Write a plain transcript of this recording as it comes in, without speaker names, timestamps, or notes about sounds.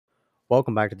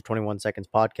Welcome back to the 21 Seconds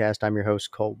Podcast. I'm your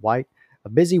host, Colt White. A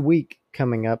busy week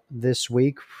coming up this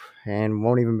week, and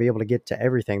won't even be able to get to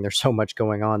everything. There's so much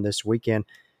going on this weekend.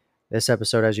 This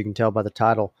episode, as you can tell by the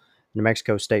title, New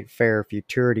Mexico State Fair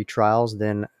Futurity Trials.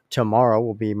 Then tomorrow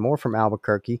will be more from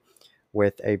Albuquerque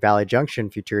with a Valley Junction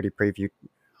Futurity preview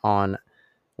on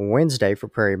Wednesday for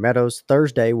Prairie Meadows.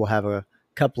 Thursday, we'll have a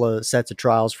couple of sets of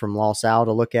trials from Los Al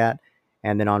to look at.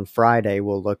 And then on Friday,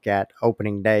 we'll look at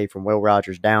opening day from Will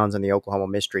Rogers Downs and the Oklahoma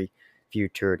Mystery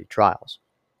Futurity Trials.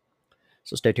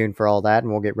 So stay tuned for all that,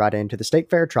 and we'll get right into the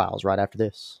State Fair trials right after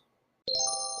this.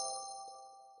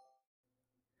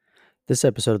 This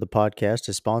episode of the podcast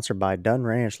is sponsored by Dunn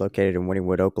Ranch, located in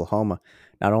Wynnewood, Oklahoma.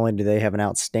 Not only do they have an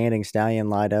outstanding stallion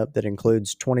lineup that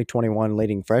includes 2021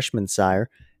 leading freshman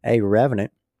sire, A.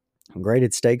 Revenant,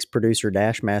 graded stakes producer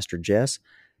Dashmaster Jess,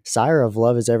 sire of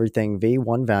Love is Everything V,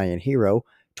 One Valiant Hero,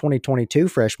 2022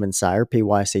 freshman sire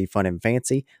PYC Fun and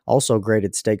Fancy, also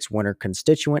graded stakes winner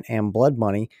Constituent, and Blood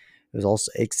Money, who's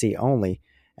also ICSI only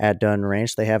at Dunn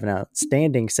Ranch. They have an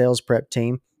outstanding sales prep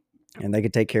team, and they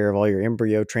can take care of all your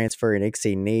embryo transfer and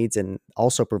ICSI needs and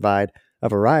also provide a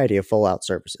variety of full-out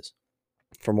services.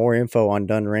 For more info on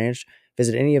Dunn Ranch,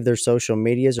 visit any of their social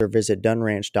medias or visit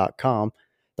dunranch.com.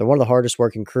 They're one of the hardest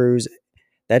working crews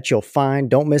that you'll find.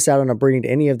 Don't miss out on a breeding to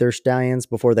any of their stallions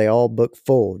before they all book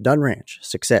full. Dunn Ranch,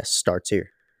 success starts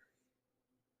here.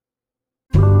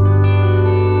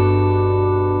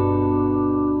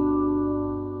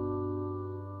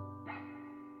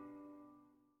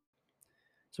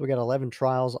 So we got 11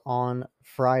 trials on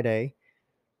Friday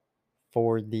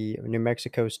for the New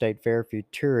Mexico State Fair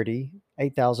Futurity.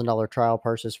 $8,000 trial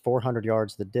purses, 400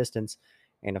 yards the distance,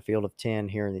 and a field of 10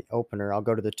 here in the opener. I'll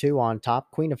go to the 2 on top,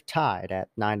 Queen of Tide at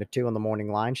 9-2 on the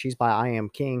morning line. She's by I Am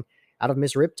King, out of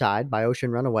Miss Riptide by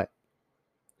Ocean Runaway.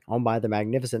 Owned by the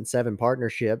Magnificent Seven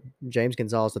Partnership, James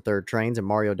Gonzalez III trains and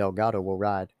Mario Delgado will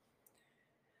ride.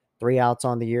 3 outs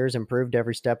on the years, improved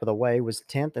every step of the way, was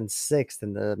 10th and 6th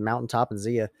in the Mountaintop and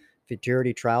Zia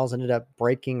Futurity Trials. Ended up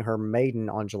breaking her maiden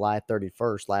on July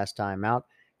 31st last time out.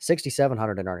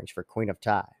 6,700 in earnings for Queen of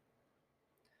Tide.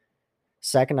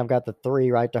 Second, I've got the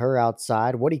 3 right to her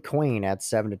outside. Woody Queen at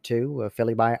 7-2. A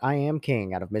filly by I Am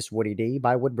King out of Miss Woody D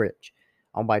by Woodbridge.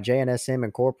 Owned by JNSM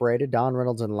Incorporated, Don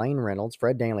Reynolds and Lane Reynolds.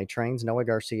 Fred Danley trains, Noah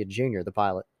Garcia Jr., the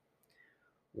pilot.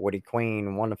 Woody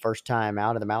Queen won the first time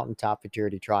out of the Mountaintop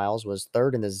Futurity Trials, was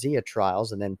 3rd in the Zia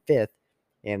Trials, and then 5th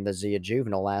in the Zia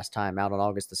Juvenile last time out on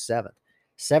August the 7th.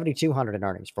 7,200 in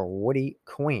earnings for Woody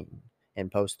Queen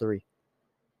in post 3.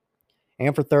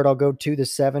 And for third, I'll go to the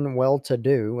 7,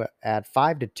 Well-To-Do at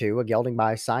 5-2, a gelding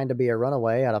by Signed to Be a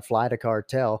Runaway out of Fly to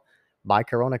Cartel by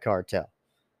Corona Cartel.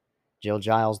 Jill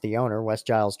Giles, the owner, West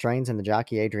Giles trains, and the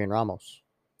jockey Adrian Ramos.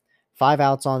 5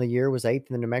 outs on the year, was 8th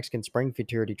in the New Mexican Spring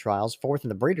Futurity Trials, 4th in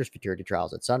the Breeders' Futurity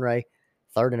Trials at Sunray,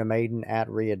 3rd in a maiden at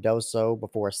Ruidoso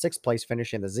before a 6th place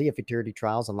finish in the Zia Futurity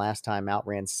Trials, and last time out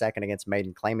ran 2nd against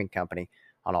Maiden Claiming Company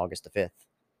on August the 5th.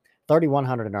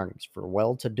 3,100 in earnings for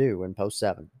Well-To-Do in post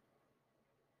 7.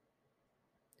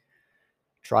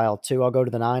 Trial 2, I'll go to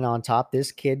the 9 on top.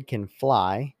 This Kid Can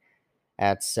Fly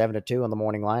at 7-2 on the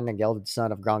morning line. A gelded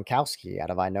son of Gronkowski out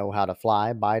of I Know How to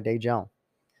Fly by DeJong.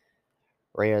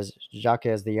 Reyes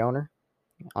Jacques the owner.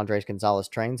 Andres Gonzalez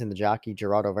trains, and the jockey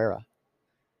Gerardo Vera.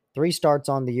 3 starts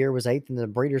on the year, was 8th in the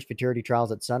Breeders' Futurity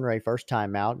Trials at Sunray first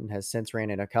time out, and has since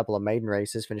ran in a couple of maiden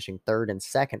races, finishing 3rd and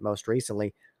 2nd most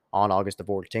recently on August the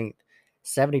 14th.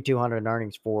 7,200 in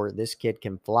earnings for This Kid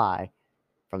Can Fly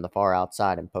from the far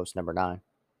outside in post number 9.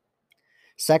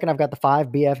 Second, I've got the 5,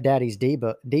 BF Daddy's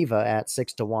Diva at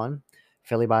 6-1.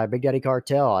 Filly by Big Daddy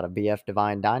Cartel out of BF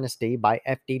Divine Dynasty by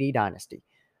FDD Dynasty.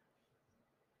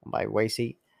 By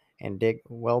Wasey and Dick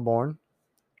Wellborn.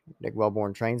 Dick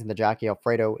Wellborn trains, and the jockey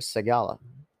Alfredo Segala.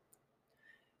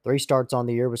 3 starts on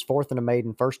the year, was 4th in a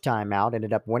maiden first time out,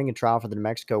 ended up winning a trial for the New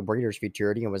Mexico Breeders'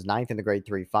 Futurity, and was 9th in the Grade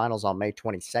 3 finals on May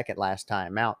 22nd last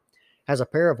time out. Has a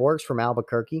pair of works from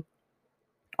Albuquerque.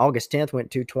 August 10th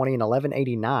went 2:20 and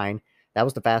 11:89. That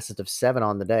was the fastest of 7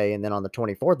 on the day, and then on the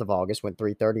 24th of August went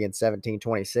 3:30 and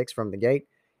 17:26 from the gate.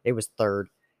 It was 3rd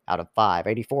out of 5.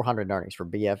 8,400 earnings for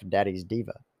BF Daddy's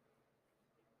Diva.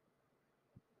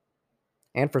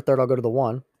 And for third, I'll go to the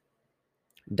 1.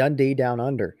 Dundee Down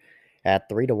Under at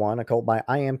 3-1. A colt by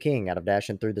I Am King out of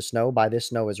Dashing Through the Snow by This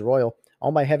Snow is Royal.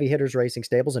 Owned by Heavy Hitters Racing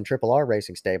Stables and Triple R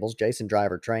Racing Stables. Jason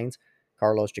Driver trains.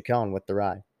 Carlos Chacon with the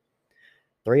ride.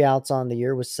 3 outs on the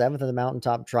year, was 7th in the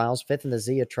Mountaintop Trials, 5th in the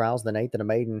Zia Trials, then 8th in a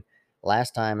maiden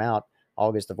last time out,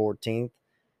 August the 14th,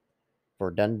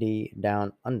 for Dundee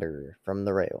Down Under from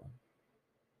the rail.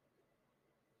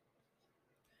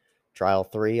 Trial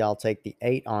 3, I'll take the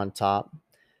 8 on top.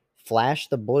 Flash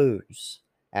the Blues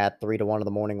at 3-1 of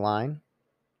the morning line.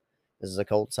 This is a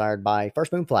colt sired by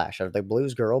First Moon Flash out of the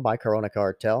Blues Girl by Corona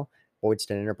Cartel.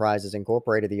 Boydston Enterprises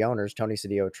Incorporated, the owners, Tony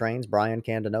Cedillo trains, Brian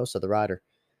Candanosa, the rider.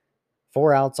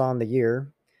 4 outs on the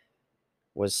year.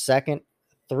 Was second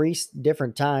 3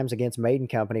 different times against Maiden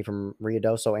Company from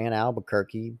Ruidoso and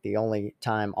Albuquerque. The only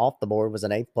time off the board was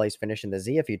an 8th place finish in the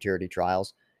Zia Futurity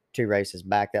trials, 2 races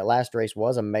back. That last race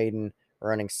was a maiden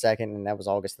running second, and that was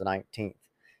August the 19th.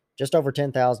 Just over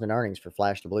 10,000 in earnings for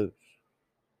Flash the Blues.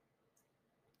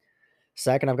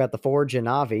 Second, I've got the 4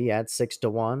 Genavi at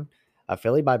 6-1. A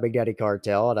filly by Big Daddy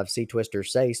Cartel out of Sea Twister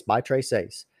Sace by Trace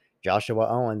Ace. Joshua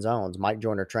Owens owns. Mike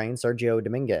Joyner trains. Sergio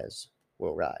Dominguez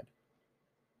will ride.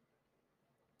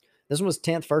 This one was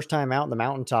 10th first time out in the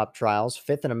Mountaintop Trials,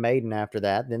 5th in a maiden after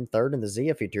that, then 3rd in the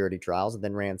Zia Futurity Trials, and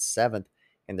then ran 7th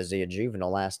in the Zia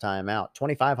Juvenile last time out.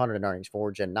 2,500 in earnings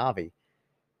for Genavi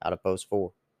out of post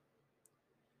 4.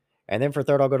 And then for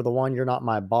third, I'll go to the 1 You're Not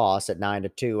My Boss at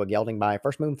 9-2, a gelding by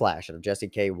First Moon Flash out of Jesse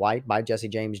K. White by Jesse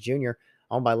James Jr.,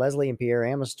 owned by Leslie and Pierre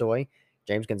Amistoy.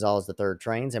 James Gonzalez III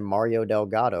trains, and Mario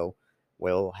Delgado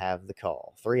will have the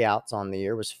call. 3 outs on the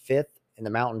year, was 5th in the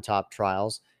Mountaintop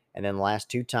Trials, and then the last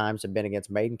 2 times have been against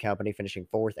Maiden Company, finishing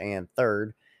 4th and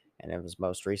 3rd, and it was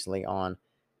most recently on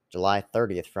July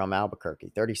 30th from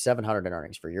Albuquerque. 3,700 in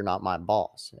earnings for You're Not My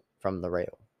Boss from the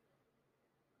rail.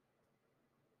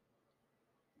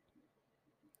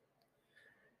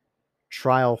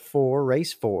 Trial 4,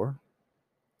 race 4.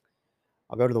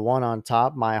 I'll go to the 1 on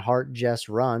top. My Heart Just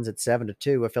Runs at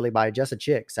 7-2, a filly by Jessa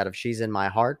Chicks out of She's in My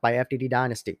Heart by FDD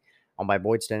Dynasty, owned by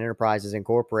Boydston Enterprises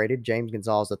Incorporated. James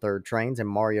Gonzalez III trains, and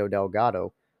Mario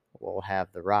Delgado will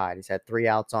have the ride. He's had 3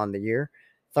 outs on the year.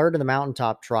 3rd in the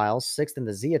Mountaintop Trials, 6th in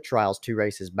the Zia Trials, 2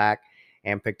 races back,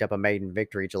 and picked up a maiden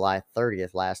victory July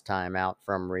 30th last time out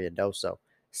from Ruidoso.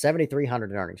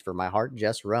 7,300 in earnings for My Heart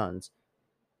Just Runs.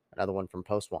 Another one from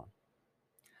post 1.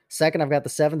 Second, I've got the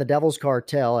 7, The Devil's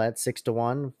Cartel at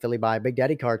 6-1. Filly by Big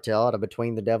Daddy Cartel out of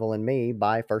Between the Devil and Me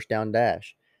by First Down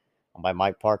Dash. By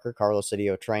Mike Parker, Carlos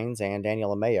Cedillo trains, and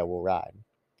Daniel Amaya will ride.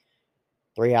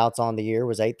 3 outs on the year,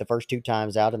 was 8th the first 2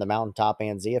 times out in the Mountaintop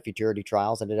and Zia Futurity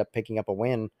Trials. Ended up picking up a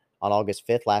win on August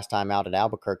 5th last time out at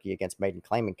Albuquerque against Maiden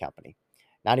Claiming Company.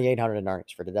 9,800 in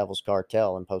earnings for the Devil's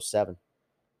Cartel in post 7.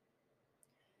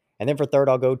 And then for third,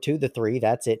 I'll go to the 3.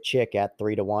 That's It Chick at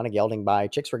 3-1. A gelding by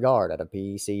Chicks Regard out of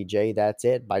PCJ. That's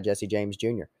It by Jesse James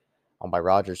Jr. Owned by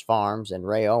Rogers Farms and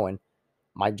Ray Owen.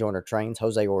 Mike Joyner trains.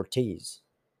 Jose Ortiz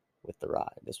with the ride.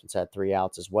 This one's had 3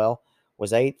 outs as well.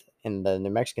 Was 8th in the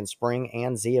New Mexican Spring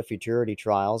and Zia Futurity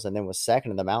Trials, and then was 2nd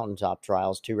in the Mountaintop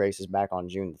Trials, 2 races back on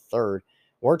June the 3rd.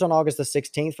 Worked on August the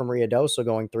 16th from Ruidoso,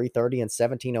 going 3:30 and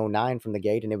 17:09 from the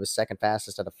gate, and it was second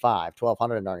fastest out of 5.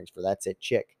 1,200 in earnings for That's It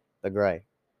Chick, the gray.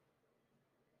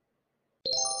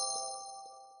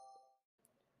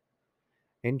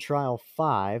 In trial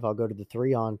 5, I'll go to the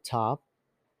 3 on top.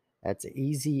 That's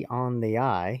Easy on the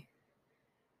Eye.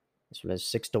 This one is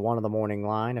 6-1 on the morning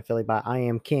line. A filly by I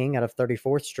Am King out of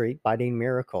 34th Street by Dean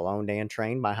Miracle. Owned and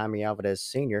trained by Jaime Alvarez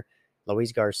Sr.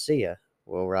 Luis Garcia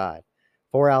will ride.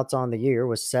 4 outs on the year.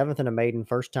 Was 7th in a maiden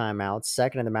first time out.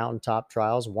 2nd in the Mountaintop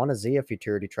Trials. Won a Zia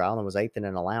Futurity Trial and was 8th in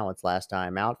an allowance last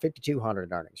time out. 5,200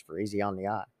 in earnings for Easy on the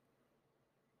Eye.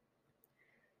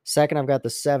 Second, I've got the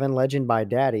 7 Legend by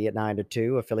Daddy at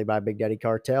 9-2, a filly by Big Daddy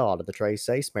Cartel out of the Trace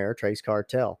Ace mare, Trace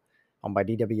Cartel, owned by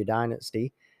DW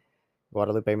Dynasty.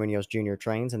 Guadalupe Munoz Jr.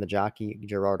 trains, and the jockey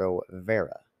Gerardo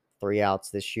Vera. 3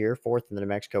 outs this year, 4th in the New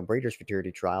Mexico Breeders'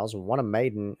 Futurity Trials, won a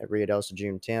maiden at Ruidoso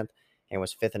June 10th, and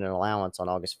was 5th in an allowance on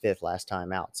August 5th last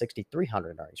time out.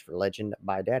 6,300 earnings for Legend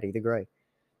by Daddy the Gray.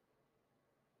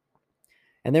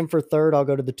 And then for third, I'll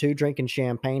go to the 2 Drinking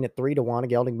Champagne at 3-1, a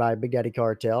gelding by Big Daddy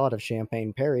Cartel out of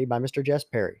Champagne Perry by Mr. Jess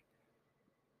Perry.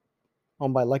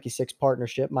 Owned by Lucky 6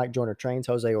 Partnership, Mike Joyner trains,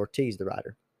 Jose Ortiz the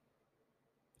rider.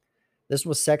 This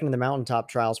was 2nd in the Mountaintop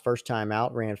Trials first time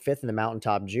out, ran 5th in the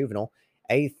Mountaintop Juvenile,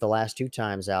 8th the last 2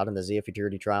 times out in the Zia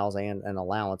Futurity Trials and an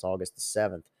allowance August the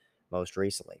 7th most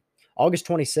recently. August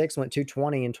 26th went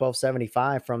 220 and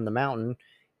 1275 from the mountain,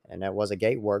 and that was a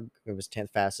gate work. It was 10th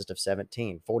fastest of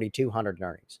 17, 4,200 in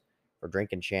earnings for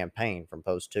Drinking Champagne from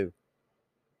post 2.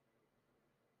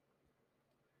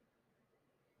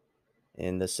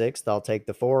 In the 6th, I'll take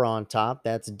the 4 on top.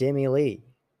 That's Demi Lee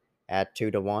at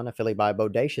 2-1, a filly by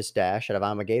Bodacious Dash out of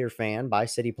I'm a Gator Fan by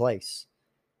City Place.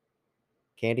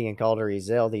 Candy and Calder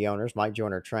Ezel, the owners, Mike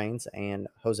Joyner trains, and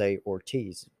Jose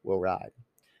Ortiz will ride.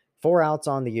 4 outs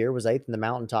on the year, was 8th in the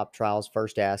Mountaintop Trials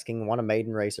first asking, won a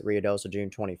maiden race at Ruidoso June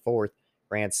 24th,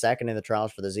 ran 2nd in the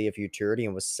trials for the Zia Futurity,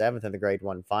 and was 7th in the Grade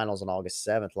 1 finals on August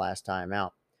 7th last time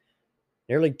out.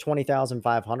 Nearly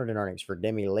 20,500 in earnings for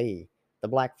Demi Lee, the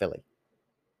Black Filly.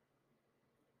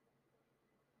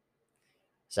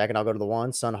 Second, I'll go to the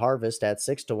one, Sun Harvest at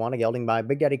 6-1, a gelding by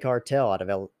Big Daddy Cartel out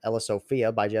of Ella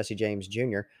Sofia by Jesse James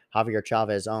Jr. Javier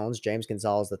Chavez owns, James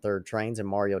Gonzalez the third trains, and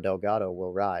Mario Delgado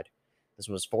will ride. This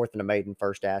one was fourth in the maiden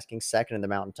first asking, second in the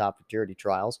Mountaintop Futurity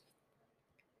trials.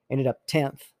 Ended up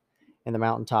 10th in the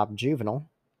Mountaintop Juvenile.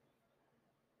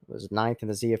 Was ninth in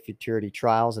the Zia Futurity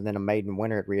trials, and then a maiden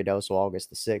winner at Ruidoso August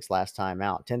the 6th last time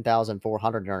out.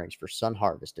 10,400 earnings for Sun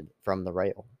Harvested from the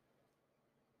rail.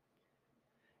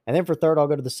 And then for third, I'll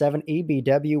go to the 7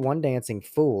 EBW One Dancing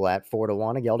Fool at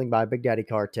 4-1, a gelding by Big Daddy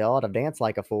Cartel out of Dance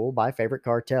Like a Fool by Favorite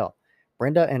Cartel.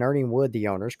 Brenda and Ernie Wood, the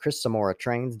owners. Chris Zamora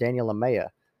trains. Daniel Amaya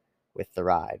with the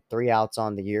ride. 3 outs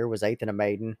on the year, was 8th in a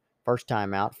maiden, first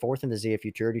time out, 4th in the Zia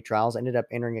Futurity trials, ended up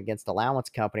entering against Allowance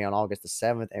Company on August the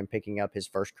 7th and picking up his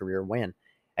first career win.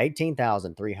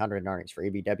 18,300 in earnings for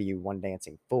EBW One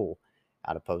Dancing Fool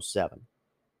out of Post 7.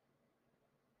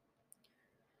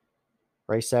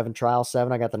 Race 7, Trial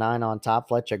 7, I got the 9 on top,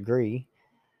 Fletch Agree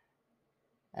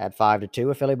at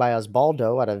 5-2. A filly by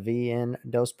Osbaldo out of VN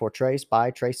Dos Portrays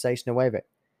by Tres Seis Nueve.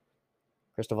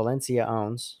 Crystal Valencia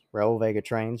owns. Raul Vega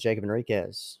trains. Jacob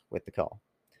Enriquez with the call.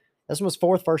 This one was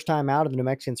fourth first time out of the New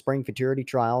Mexican Spring Futurity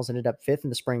trials. Ended up fifth in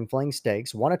the Spring Fling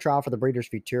Stakes. Won a trial for the Breeders'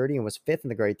 Futurity and was fifth in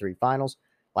the Grade 3 finals.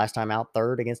 Last time out,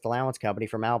 third against Allowance Company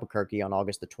from Albuquerque on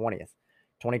August the 20th.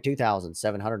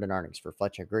 22,700 in earnings for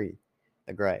Fletch Agree,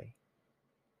 the gray.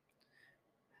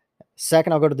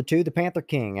 Second, I'll go to the 2, the Panther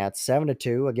King at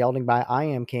 7-2, a gelding by I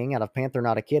Am King out of Panther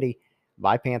Not a Kitty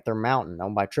by Panther Mountain,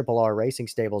 owned by Triple R Racing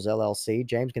Stables LLC.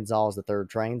 James Gonzalez the third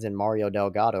trains, and Mario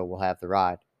Delgado will have the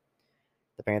ride.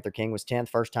 The Panther King was 10th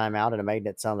first time out in a maiden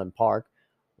at Sunland Park.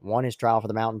 Won his trial for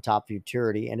the Mountaintop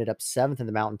Futurity, ended up 7th in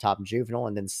the Mountaintop Juvenile,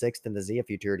 and then 6th in the Zia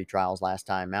Futurity trials last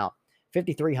time out.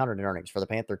 5,300 in earnings for the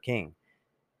Panther King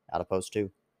out of Post 2.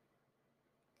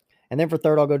 And then for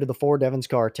third, I'll go to the 4, Devon's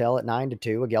Cartel at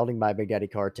 9-2, a gelding by Big Daddy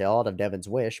Cartel out of Devon's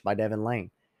Wish by Devon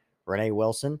Lane. Renee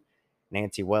Wilson,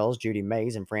 Nancy Wells, Judy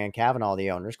Mays, and Fran Cavanaugh,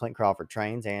 the owners. Clint Crawford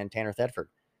trains, and Tanner Thetford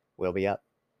will be up.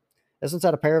 This one's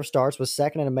had a pair of starts, was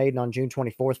second in a maiden on June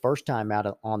 24th, first time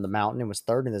out on the mountain, and was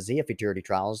third in the Zia Futurity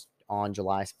trials on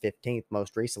July 15th,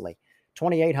 most recently.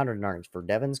 2,800 in earnings for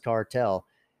Devon's Cartel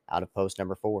out of Post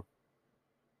number 4.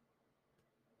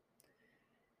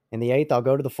 In the 8th, I'll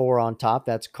go to the 4 on top.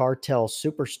 That's Cartel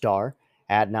Superstar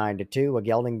at 9-2, a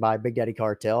gelding by Big Daddy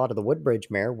Cartel out of the Woodbridge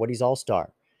mare, Woody's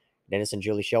All-Star. Dennis and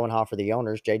Julie Schoenhofer, the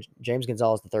owners. James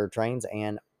Gonzalez, the third trains,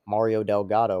 and Mario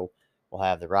Delgado will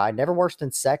have the ride. Never worse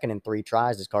than second in 3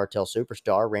 tries as Cartel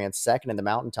Superstar. Ran second in the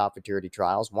Mountaintop Futurity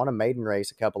trials. Won a maiden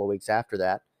race a couple of weeks after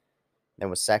that. Then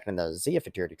was second in the Zia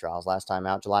Futurity trials last time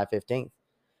out, July 15th.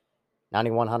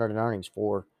 9,100 in earnings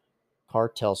for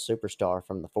Cartel Superstar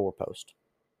from the 4 post.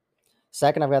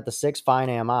 Second, I've got the 6, Fine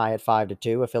Am I at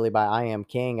 5-2, a filly by I Am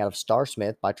King out of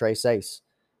Starsmith by Trace Ace.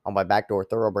 Owned by Backdoor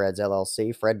Thoroughbreds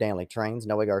LLC. Fred Danley trains.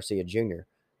 Noe Garcia Jr.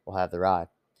 will have the ride.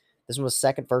 This one was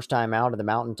second first time out in the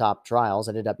Mountaintop trials,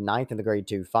 ended up 9th in the Grade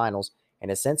 2 finals,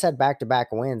 and has since had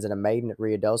back-to-back wins in a maiden at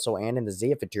Ruidoso and in the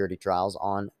Zia Futurity trials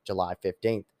on July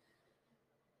 15th.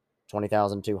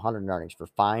 20,200 in earnings for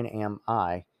Fine Am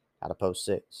I out of Post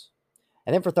 6.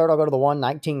 And then for third, I'll go to the 1,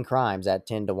 19 Crimes at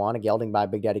 10-1, a gelding by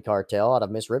Big Daddy Cartel out of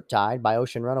Miss Riptide by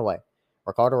Ocean Runaway.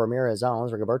 Ricardo Ramirez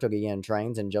owns, Rigoberto Guillen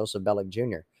trains, and Joseph Bellick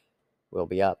Jr. will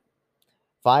be up.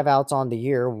 5 outs on the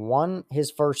year, won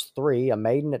his first 3, a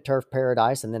maiden at Turf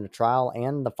Paradise, and then a trial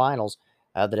and the finals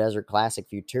of the Desert Classic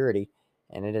Futurity,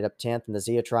 and ended up 10th in the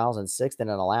Zia trials and 6th in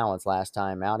an allowance last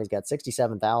time out. He's got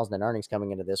 67,000 in earnings coming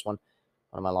into this one.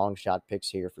 One of my long shot picks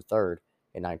here for third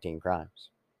in 19 Crimes.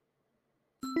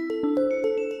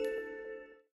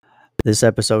 This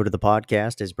episode of the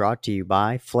podcast is brought to you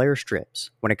by Flare Strips.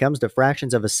 When it comes to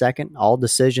fractions of a second, all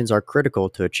decisions are critical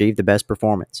to achieve the best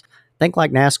performance. Think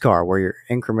like NASCAR, where your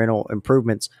incremental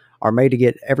improvements are made to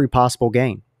get every possible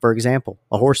gain. For example,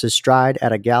 a horse's stride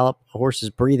at a gallop, a horse's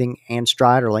breathing and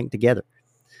stride are linked together.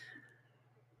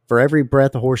 For every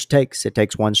breath a horse takes, it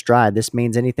takes 1 stride. This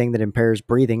means anything that impairs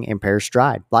breathing impairs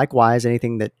stride. Likewise,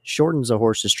 anything that shortens a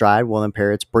horse's stride will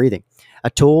impair its breathing. A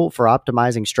tool for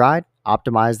optimizing stride,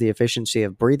 optimize the efficiency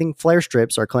of breathing. Flare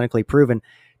strips are clinically proven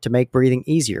to make breathing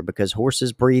easier because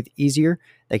horses breathe easier.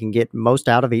 They can get most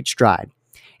out of each stride.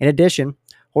 In addition,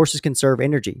 horses conserve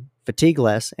energy, fatigue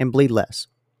less, and bleed less.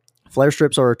 Flare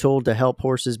strips are a tool to help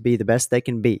horses be the best they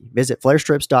can be. Visit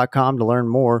flarestrips.com to learn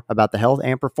more about the health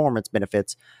and performance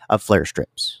benefits of flare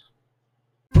strips.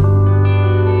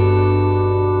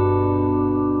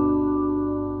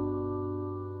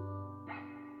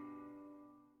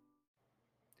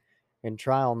 In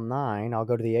trial 9, I'll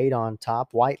go to the 8 on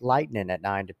top, White Lightning at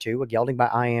 9-2, a gelding by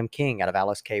I Am King out of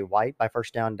Alice K. White by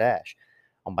First Down Dash.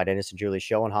 Owned by Dennis and Julie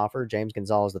Schoenhofer, James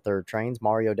Gonzalez III trains.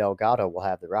 Mario Delgado will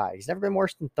have the ride. He's never been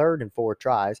worse than third in 4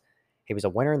 tries. He was a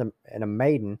winner in a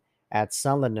maiden at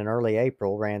Sunland in early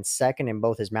April, ran second in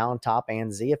both his Mountaintop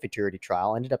and Zia Futurity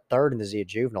trial, ended up third in the Zia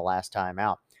Juvenile last time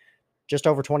out. Just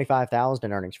over 25,000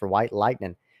 in earnings for White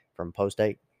Lightning from Post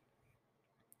 8.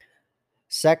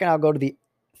 Second, I'll go to the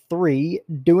 3,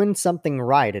 Doing Something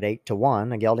Right at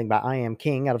 8-1, a gelding by I Am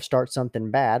King out of Start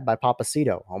Something Bad by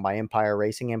Papacito, owned by Empire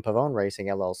Racing and Pavone Racing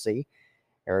LLC.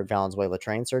 Eric Valenzuela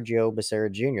trained. Sergio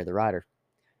Becerra Jr., the rider.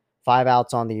 5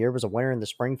 outs on the year, was a winner in the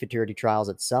Spring Futurity trials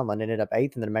at Sunland, ended up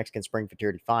 8th in the Mexican Spring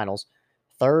Futurity finals,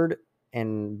 3rd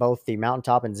in both the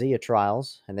Mountaintop and Zia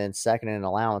trials, and then 2nd in an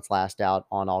allowance last out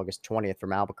on August 20th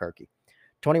from Albuquerque.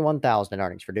 21,000 in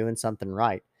earnings for Doing Something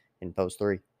Right in Post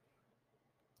 3.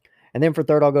 And then for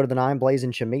third, I'll go to the 9,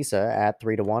 Blazing Chamisa at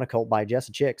 3-1, a colt by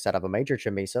Jessa Chicks out of a Major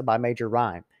Chamisa by Major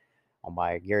Rhyme, owned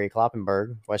by Gary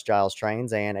Kloppenberg, West Giles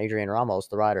Trains, and Adrian Ramos,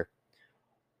 the rider.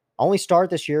 Only start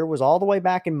this year was all the way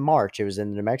back in March. It was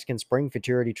in the New Mexican Spring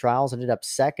Futurity Trials, ended up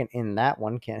second in that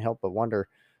one. Can't help but wonder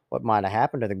what might have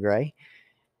happened to the gray.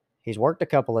 He's worked a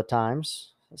couple of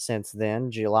times since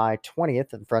then. July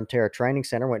 20th at Frontera Training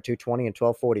Center went 220 and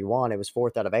 1241. It was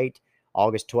 4th out of 8.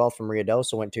 August 12th from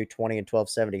Ruidoso went 220 and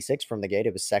 1276 from the gate.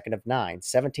 It was 2nd of 9.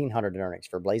 1,700 in earnings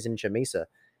for Blazing Chamisa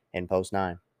in Post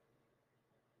 9.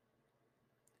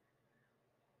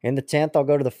 In the 10th, I'll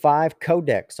go to the 5,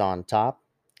 Codex on top.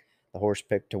 The horse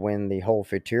picked to win the whole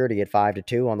Futurity at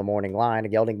 5-2 on the morning line. A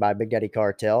gelding by Big Daddy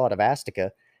Cartel out of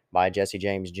Azteca by Jesse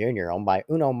James Jr., owned by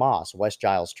Uno Moss, West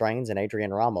Giles Trains, and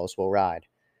Adrian Ramos will ride.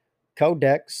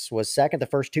 Codex was second the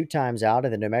first 2 times out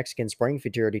in the New Mexican Spring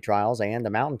Futurity trials and the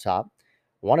Mountaintop.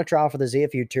 Won a trial for the Zia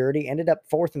Futurity, ended up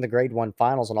 4th in the Grade 1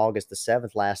 finals on August the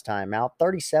 7th last time out.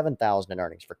 37,000 in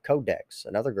earnings for Codex,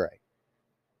 another gray.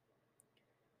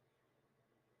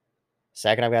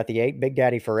 Second, I've got the 8, Big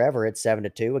Daddy Forever at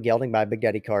 7-2, a gelding by Big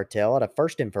Daddy Cartel at a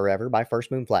First in Forever by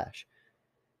First Moon Flash.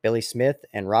 Billy Smith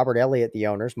and Robert Elliott, the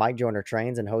owners, Mike Joyner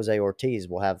trains, and Jose Ortiz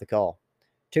will have the call.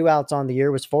 2 outs on the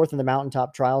year, was 4th in the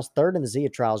Mountaintop trials, 3rd in the Zia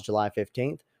trials July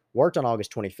 15th. Worked on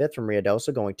August 25th from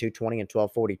Ruidoso, going 220 and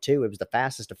 1242. It was the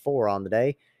fastest of 4 on the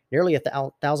day. Nearly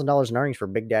 $1,000 in earnings for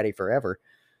Big Daddy Forever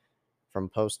from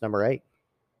Post number 8.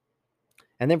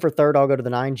 And then for third, I'll go to the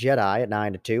 9, Jedi at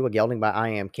 9-2, a gelding by I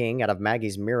Am King out of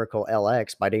Maggie's Miracle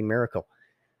LX by Dean Miracle.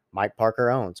 Mike Parker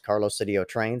owns, Carlos Cedillo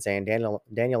trains, and Daniel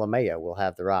Amaya will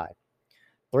have the ride.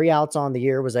 3 outs on the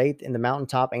year, was 8th in the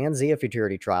Mountaintop and Zia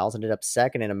Futurity trials, ended up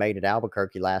 2nd in a maiden at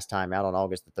Albuquerque last time out on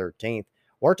August the 13th.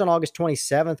 Worked on August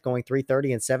 27th, going 330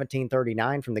 and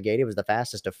 1739 from the gate. It was the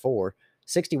fastest of 4.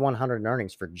 6,100 in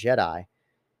earnings for Jedi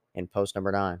in Post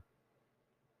number 9.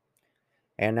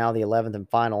 And now the 11th and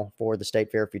final for the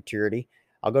State Fair Futurity.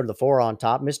 I'll go to the 4 on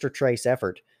top, Mr. Trace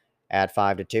Effort at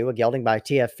 5-2, a gelding by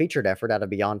TF Featured Effort out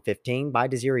of Beyond 15 by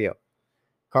Desirio.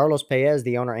 Carlos Paez,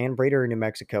 the owner and breeder in New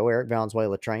Mexico, Eric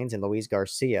Valenzuela trains, and Luis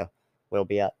Garcia will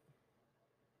be up.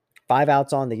 5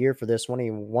 outs on the year for this one.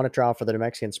 He won a trial for the New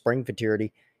Mexican Spring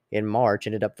Futurity in March,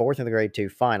 ended up 4th in the Grade 2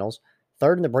 finals,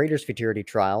 3rd in the Breeders' Futurity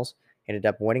trials, ended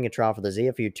up winning a trial for the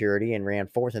Zia Futurity, and ran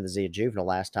 4th in the Zia Juvenile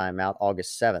last time out,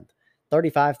 August 7th.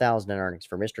 35,000 in earnings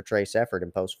for Mr. Trace Effort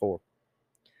in Post 4.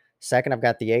 Second, I've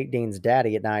got the 8, Dean's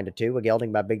Daddy at 9-2, a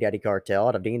gelding by Big Daddy Cartel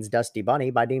out of Dean's Dusty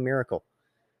Bunny by Dean Miracle.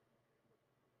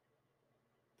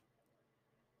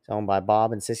 It's owned by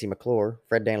Bob and Sissy McClure.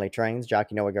 Fred Danley trains,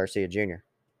 jockey Noah Garcia Jr.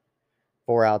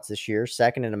 4 outs this year.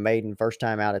 2nd in a maiden, first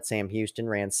time out at Sam Houston.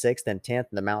 Ran 6th and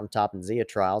 10th in the Mountaintop and Zia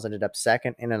trials. Ended up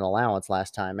 2nd in an allowance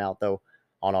last time out, though,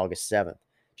 on August 7th.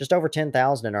 Just over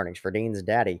 10,000 in earnings for Dean's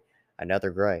Daddy, another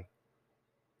gray.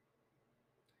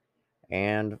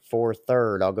 And for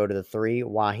third, I'll go to the 3,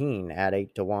 Wahine at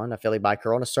 8-1, a filly by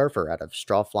Corona Surfer out of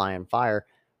Straw Flying Fire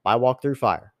by Walk Through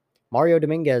Fire. Mario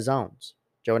Dominguez owns.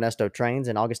 Joe Ernesto trains,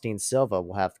 and Augustine Silva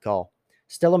will have the call.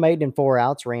 Still a maiden in 4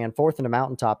 outs, ran 4th in the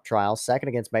Mountaintop trials, 2nd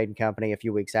against Maiden Company a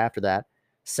few weeks after that,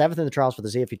 7th in the trials for the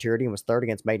Zia Futurity, and was 3rd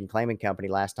against Maiden Claiming Company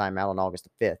last time out on August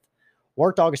the 5th.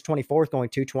 Worked August 24th, going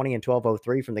 220 and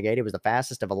 1203 from the gate. It was the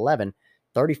fastest of 11,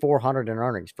 3,400 in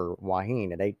earnings for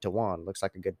Wahine at 8-1. Looks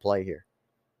like a good play here.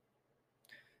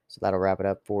 So that'll wrap it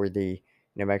up for the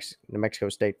New Mexico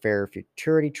State Fair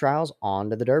Futurity trials. On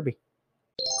to the Derby.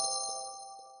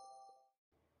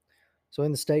 So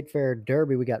in the State Fair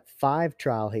Derby, we got 5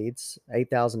 trial heats,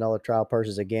 $8,000 trial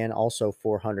purses again, also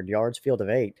 400 yards, field of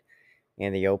 8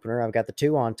 in the opener. I've got the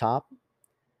 2 on top.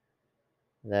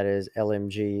 That is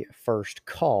LMG First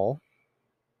Call.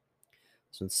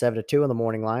 So it's 7-2 on the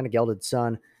morning line. A Gelded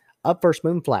Sun Up First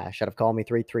Moonflash out of Call Me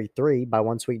 333 by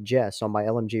One Sweet Jess, owned by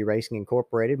LMG Racing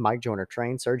Incorporated. Mike Joyner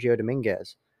trained. Sergio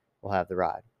Dominguez will have the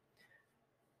ride.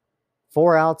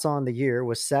 4 outs on the year,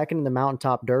 was second in the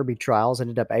Mountaintop Derby trials,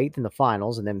 ended up 8th in the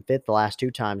finals, and then 5th the last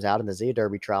 2 times out in the Zia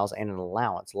Derby trials and an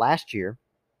allowance. Last year,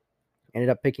 ended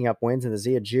up picking up wins in the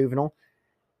Zia Juvenile,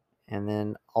 and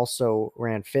then also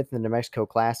ran 5th in the New Mexico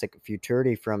Classic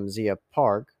Futurity from Zia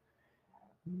Park.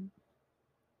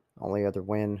 Only other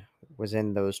win was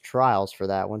in those trials for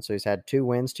that one. So he's had 2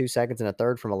 wins, 2 seconds, and a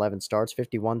third from 11 starts,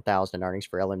 51,000 earnings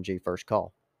for LMG First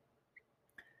Call.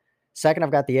 Second,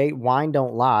 I've got the 8 Wine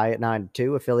Don't Lie at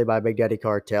 9-2, a filly by Big Daddy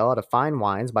Cartel out of Fine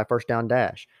Wines by First Down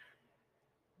Dash.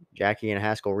 Jackie and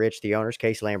Haskell Rich, the owners.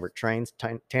 Casey Lambert trains.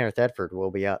 Tanner Thetford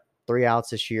will be up. 3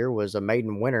 outs this year, was a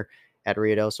maiden winner at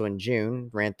Ruidoso in June.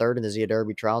 Ran third in the Zia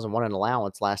Derby trials and won an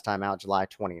allowance last time out July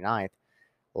 29th.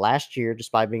 Last year,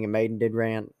 despite being a maiden, did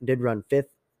run 5th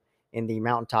in the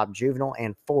Mountaintop Juvenile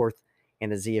and 4th in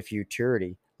the Zia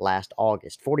Futurity last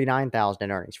August. 49,000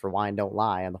 in earnings for Wine Don't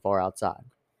Lie on the far outside.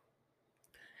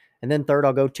 And then third,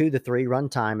 I'll go to the 3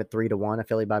 Runtime at 3-1, a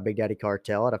filly by Big Daddy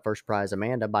Cartel at a First Prize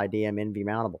Amanda by DM Envy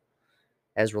Mountable.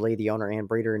 Ezra Lee, the owner and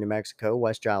breeder in New Mexico.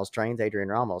 West Giles trains. Adrian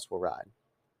Ramos will ride.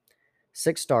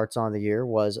 6 starts on the year,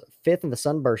 was 5th in the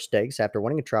Sunburst Stakes after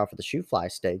winning a trial for the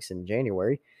Shoefly Stakes in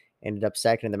January. Ended up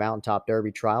 2nd in the Mountaintop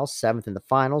Derby trials, 7th in the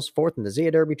finals, 4th in the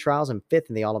Zia Derby trials, and 5th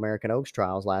in the All-American Oaks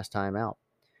trials last time out.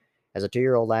 As a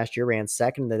 2-year-old last year, ran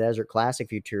 2nd in the Desert Classic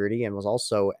Futurity and was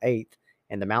also 8th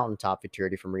in the Mountaintop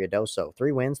Futurity from Ruidoso.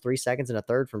 3 wins, 3 seconds, and a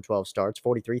third from 12 starts,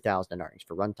 43,000 in earnings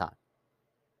for Runtime.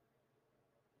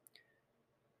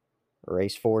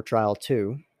 Race 4, Trial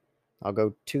 2. I'll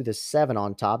go to the 7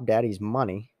 on top, Daddy's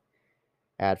Money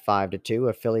at 5-2,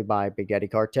 a filly by Big Daddy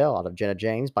Cartel out of Jenna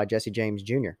James by Jesse James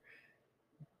Jr.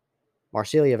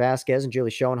 Marcelia Vasquez and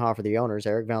Julie Schoenhofer, the owners.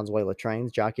 Eric Valenzuela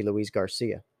trains. Jockey Luis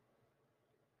Garcia.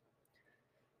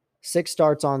 6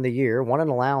 starts on the year, won an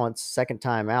allowance second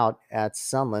time out at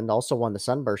Sunland, also won the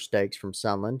Sunburst Stakes from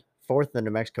Sunland, 4th in the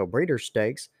New Mexico Breeders'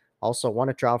 Stakes, also won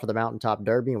a trial for the Mountaintop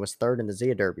Derby and was 3rd in the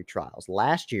Zia Derby trials.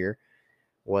 Last year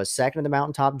was 2nd in the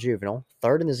Mountaintop Juvenile,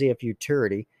 3rd in the Zia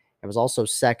Futurity, and was also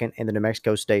 2nd in the New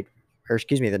Mexico the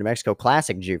New Mexico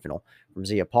Classic Juvenile from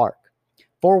Zia Park.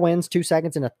 4 wins, 2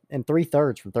 seconds, and 3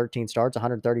 thirds from 13 starts,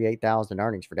 138,000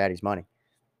 earnings for Daddy's Money.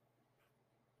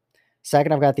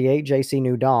 Second, I've got the 8 JC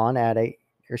New Dawn at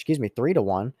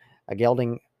 3-1, a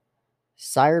gelding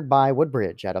sired by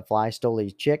Woodbridge at a Fly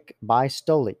Stoli Chick by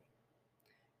Stoli.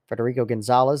 Federico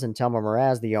Gonzalez and Telma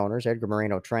Moraz, the owners. Edgar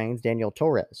Moreno trains. Daniel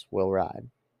Torres will ride.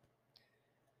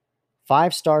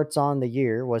 5 starts on the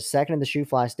year, was 2nd in the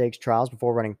Shoefly Stakes trials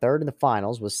before running 3rd in the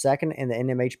finals, was 2nd in the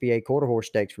NMHBA Quarter Horse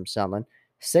Stakes from Sunland,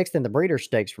 6th in the Breeders'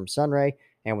 Stakes from Sunray,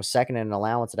 and was 2nd in an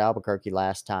allowance at Albuquerque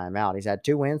last time out. He's had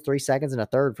 2 wins, 3 seconds, and a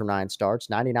third from 9 starts,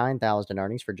 99,000 in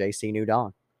earnings for JC New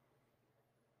Dawn.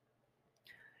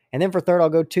 And then for third, I'll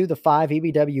go to the 5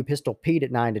 EBW Pistol Pete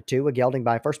at 9-2, a gelding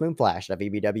by First Moonflash of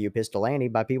EBW Pistol Annie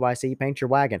by PYC Paint Your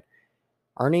Wagon.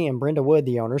 Ernie and Brenda Wood,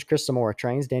 the owners. Chris Zamora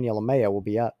trains. Daniel Amaya will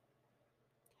be up.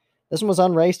 This one was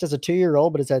unraced as a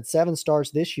 2-year-old, but has had 7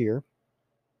 starts this year.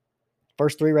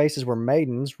 First 3 races were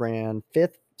maidens, ran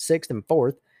 5th, 6th, and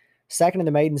 4th. 2nd in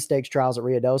the Maiden Stakes trials at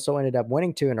Ruidoso, ended up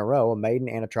winning 2 in a row, a maiden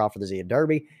and a trial for the Zia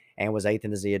Derby, and was 8th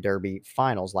in the Zia Derby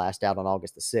finals last out on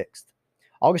August the 6th.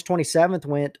 August 27th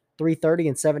went 3:30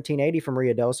 and 17:80 from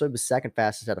Ruidoso. It was second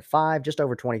fastest out of 5, just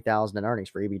over 20,000 in earnings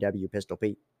for EBW Pistol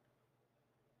Pete.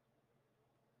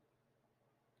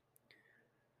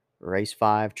 Race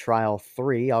 5, Trial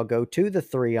 3. I'll go to the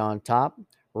 3 on top.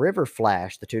 River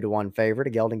Flash, the 2-1 favorite,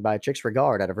 a gelding by Chicks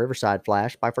Regard out of Riverside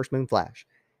Flash by First Moon Flash.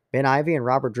 Ben Ivy and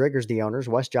Robert Driggers, the owners.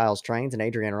 West Giles trains, and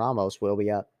Adrian Ramos will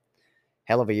be up.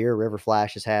 Hell of a year River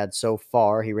Flash has had so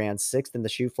far. He ran 6th in the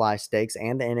Shoefly Stakes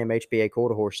and the NMHBA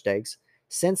Quarter Horse Stakes.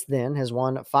 Since then, has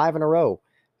won 5 in a row.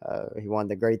 He won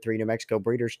the Grade 3 New Mexico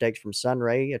Breeders' Stakes from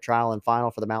Sunray, a trial and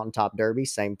final for the Mountaintop Derby.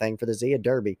 Same thing for the Zia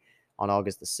Derby on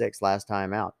August the 6th, last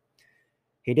time out.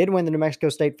 He did win the New Mexico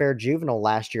State Fair Juvenile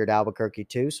last year at Albuquerque,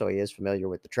 too, so he is familiar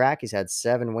with the track. He's had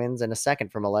 7 wins and a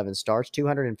second from 11 starts,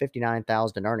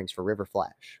 259,000 in earnings for River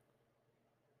Flash.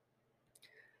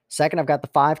 Second, I've got the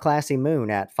 5 Classy Moon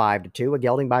at 5-2, a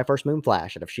gelding by First Moon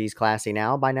Flash. And if she's classy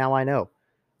now, by now I know.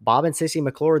 Bob and Sissy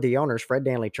McClure, the owners. Fred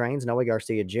Danley trains. Noe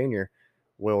Garcia Jr.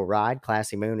 will ride.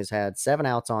 Classy Moon has had 7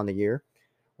 outs on the year.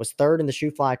 Was 3rd in the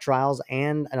Shoefly trials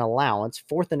and an allowance,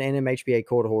 4th in the NMHBA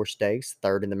Quarter Horse Stakes,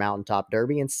 3rd in the Mountaintop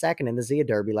Derby, and 2nd in the Zia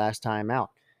Derby last time out.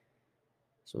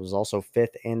 So it was also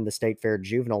 5th in the State Fair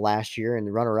Juvenile last year and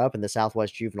the runner-up in the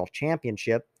Southwest Juvenile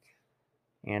Championship.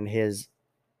 And his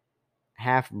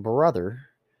half-brother,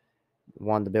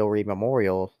 won the Bill Reed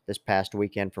Memorial this past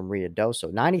weekend from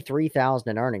Ruidoso. 93,000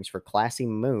 in earnings for Classy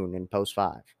Moon in post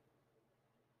 5.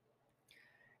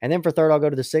 And then for third, I'll go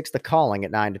to the 6th, The Calling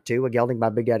at 9-2, a gelding by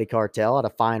Big Daddy Cartel out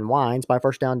of Fine Wines by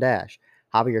First Down Dash.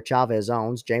 Javier Chavez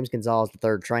owns, James Gonzalez the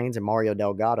third trains, and Mario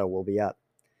Delgado will be up.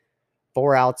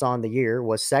 4 outs on the year,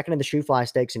 was second in the Shoe Fly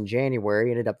Stakes in January,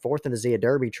 ended up fourth in the Zia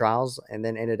Derby trials, and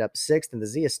then ended up sixth in the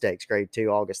Zia Stakes Grade 2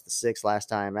 August the 6th last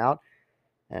time out.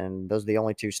 And those are the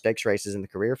only 2 stakes races in the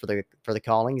career for the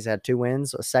Calling. He's had 2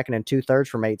 wins, a second and 2/3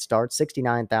 from 8 starts,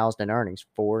 69,000 in earnings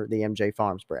for the MJ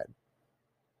Farms bred.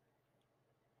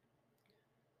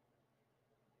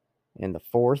 In the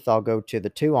 4th, I'll go to the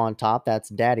 2 on top. That's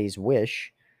Daddy's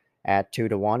Wish at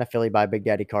 2-1, a filly by Big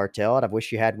Daddy Cartel. And I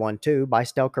Wish You Had One Too by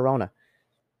Stel Corona.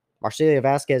 Marcelia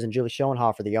Vasquez and Julie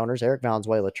Schoenhofer, the owners. Eric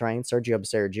Valenzuela trains. Sergio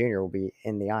Becerra Jr. will be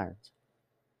in the irons.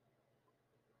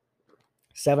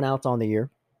 7 outs on the year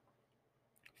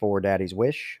for Daddy's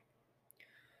Wish.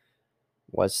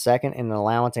 Was second in an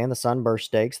allowance and the Sunburst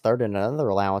Stakes, third in another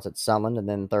allowance at Sunland, and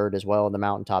then third as well in the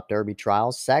Mountaintop Derby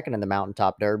trials, second in the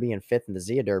Mountaintop Derby, and fifth in the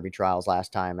Zia Derby trials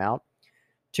last time out.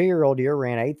 2-year-old year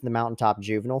ran 8th in the Mountaintop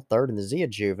Juvenile, third in the Zia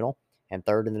Juvenile, and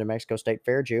third in the New Mexico State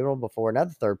Fair Juvenile before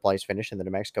another third place finish in the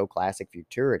New Mexico Classic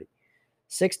Futurity.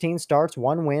 16 starts,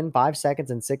 1 win, 5 seconds,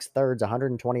 and 6/3,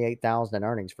 128,000 in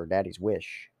earnings for Daddy's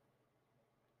Wish.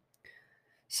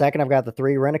 Second, I've got the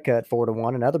 3 Renica at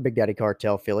 4-1, another Big Daddy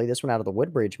Cartel filly. This one out of the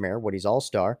Woodbridge mare, Woody's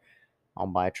All-Star,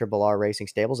 owned by Triple R Racing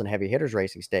Stables and Heavy Hitters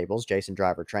Racing Stables. Jason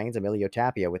Driver trains, Emilio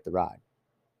Tapia with the ride.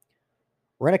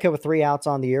 Renica with 3 outs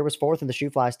on the year was 4th in the Shoe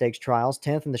Fly Stakes trials,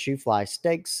 10th in the Shoe Fly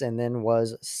Stakes, and then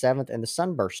was 7th in the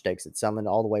Sunburst Stakes at Sunland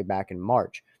all the way back in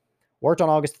March. Worked on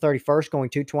August 31st, going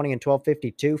 220 and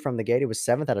 12:52 from the gate. It was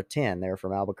 7th out of 10 there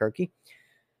from Albuquerque.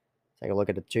 Take a look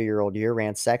at the 2-year-old year.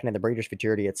 Ran second in the Breeders'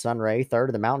 Futurity at Sunray, third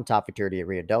in the Mountaintop Futurity at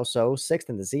Ruidoso, 6th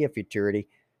in the Zia Futurity,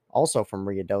 also from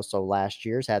Ruidoso last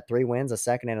year's. Had 3 wins, a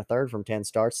second and a third from 10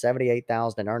 starts,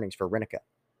 78,000 in earnings for Renica.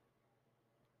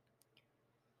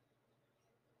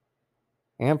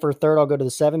 And for third, I'll go to the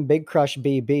 7 Big Crush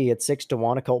BB at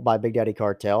 6-1, a colt by Big Daddy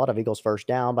Cartel out of Eagles First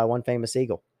Down by One Famous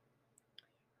Eagle.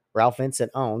 Ralph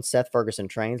Vincent owns, Seth Ferguson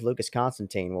trains, Lucas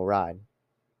Constantine will ride.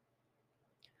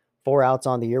 4 outs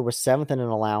on the year, was 7th in an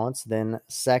allowance, then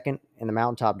 2nd in the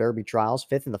Mountaintop Derby trials,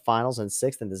 5th in the finals, and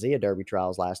 6th in the Zia Derby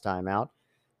trials last time out.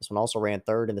 This one also ran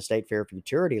 3rd in the State Fair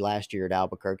Futurity last year at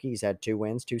Albuquerque. He's had 2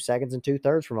 wins, 2 seconds, and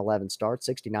 2/3 from 11 starts,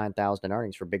 69,000 in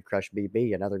earnings for Big Crush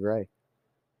BB, another gray.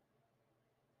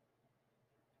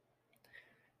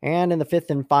 And in the 5th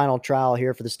and final trial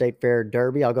here for the State Fair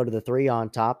Derby, I'll go to the 3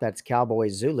 on top. That's Cowboy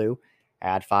Zulu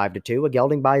at 5-2, a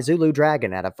gelding by Zulu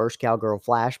Dragon at a First Cowgirl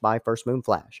Flash by First Moon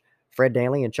Flash. Fred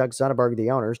Danley and Chuck Sonnenberg, the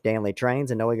owners. Danley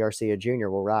trains, and Noe Garcia Jr.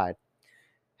 will ride.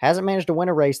 Hasn't managed to win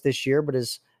a race this year, but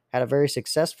has had a very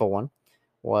successful one.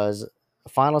 Was a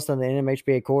finalist in the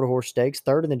NMHPA Quarter Horse Stakes,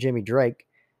 3rd in the Jimmy Drake.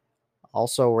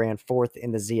 Also ran 4th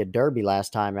in the Zia Derby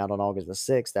last time out on August the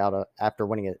 6th, after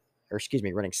running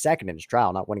 2nd in his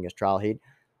trial, not winning his trial heat.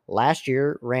 Last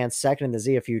year, ran 2nd in the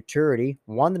Zia Futurity,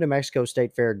 won the New Mexico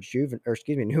State Fair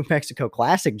New Mexico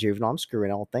Classic Juvenile. I'm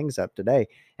screwing all things up today.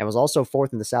 And was also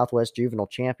 4th in the Southwest Juvenile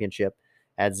Championship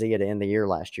at Zia to end the year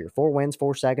last year. 4 wins,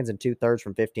 4 seconds, and 2/3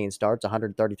 from 15 starts,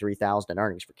 133,000 in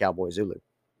earnings for Cowboy Zulu.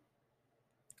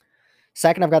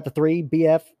 Second, I've got the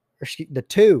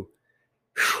 2.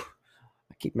 Whew,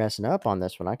 I keep messing up on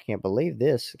this one. I can't believe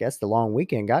this. I guess the long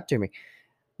weekend got to me.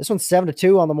 This one's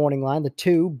 7-2 on the morning line. The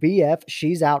 2, BF,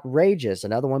 She's Outrageous.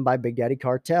 Another one by Big Daddy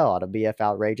Cartel out of BF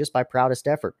Outrageous by Proudest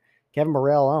Effort. Kevin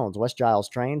Morrell owns, West Giles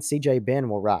trains, CJ Ben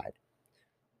will ride.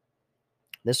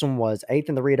 This one was 8th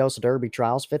in the Ruidoso Derby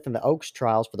trials, 5th in the Oaks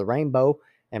trials for the Rainbow,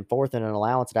 and 4th in an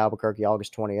allowance at Albuquerque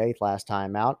August 28th last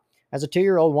time out. As a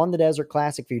 2-year-old, won the Desert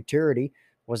Classic Futurity,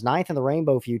 was 9th in the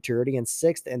Rainbow Futurity, and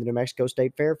 6th in the New Mexico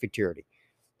State Fair Futurity.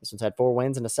 This one's had 4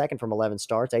 wins and a second from 11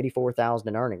 starts, 84,000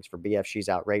 in earnings for BF She's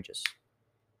Outrageous.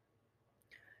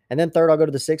 And then third, I'll go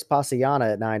to the 6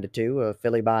 Passiana at 9-2, a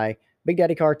filly by Big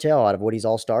Daddy Cartel out of Woody's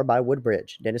All-Star by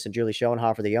Woodbridge. Dennis and Julie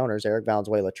Schoenhofer, the owners. Eric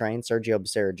Valenzuela trains, Sergio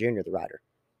Becerra Jr., the rider.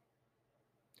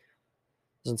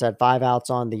 This one's had 5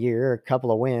 outs on the year, a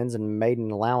couple of wins, and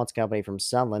maiden allowance company from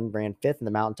Sunland. Ran 5th in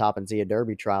the Mountaintop and Zia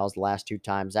Derby trials the last 2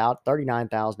 times out.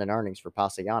 39,000 in earnings for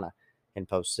Passiana in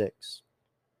post 6.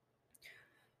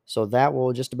 So that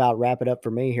will just about wrap it up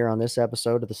for me here on this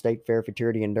episode of the State Fair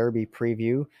Futurity and Derby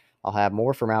preview. I'll have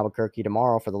more from Albuquerque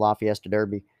tomorrow for the La Fiesta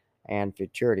Derby and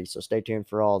Futurity. So stay tuned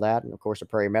for all that. And, of course, a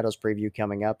Prairie Meadows preview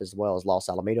coming up, as well as Los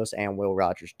Alamitos and Will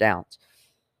Rogers Downs.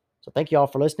 So thank you all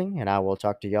for listening, and I will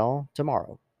talk to y'all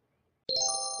tomorrow.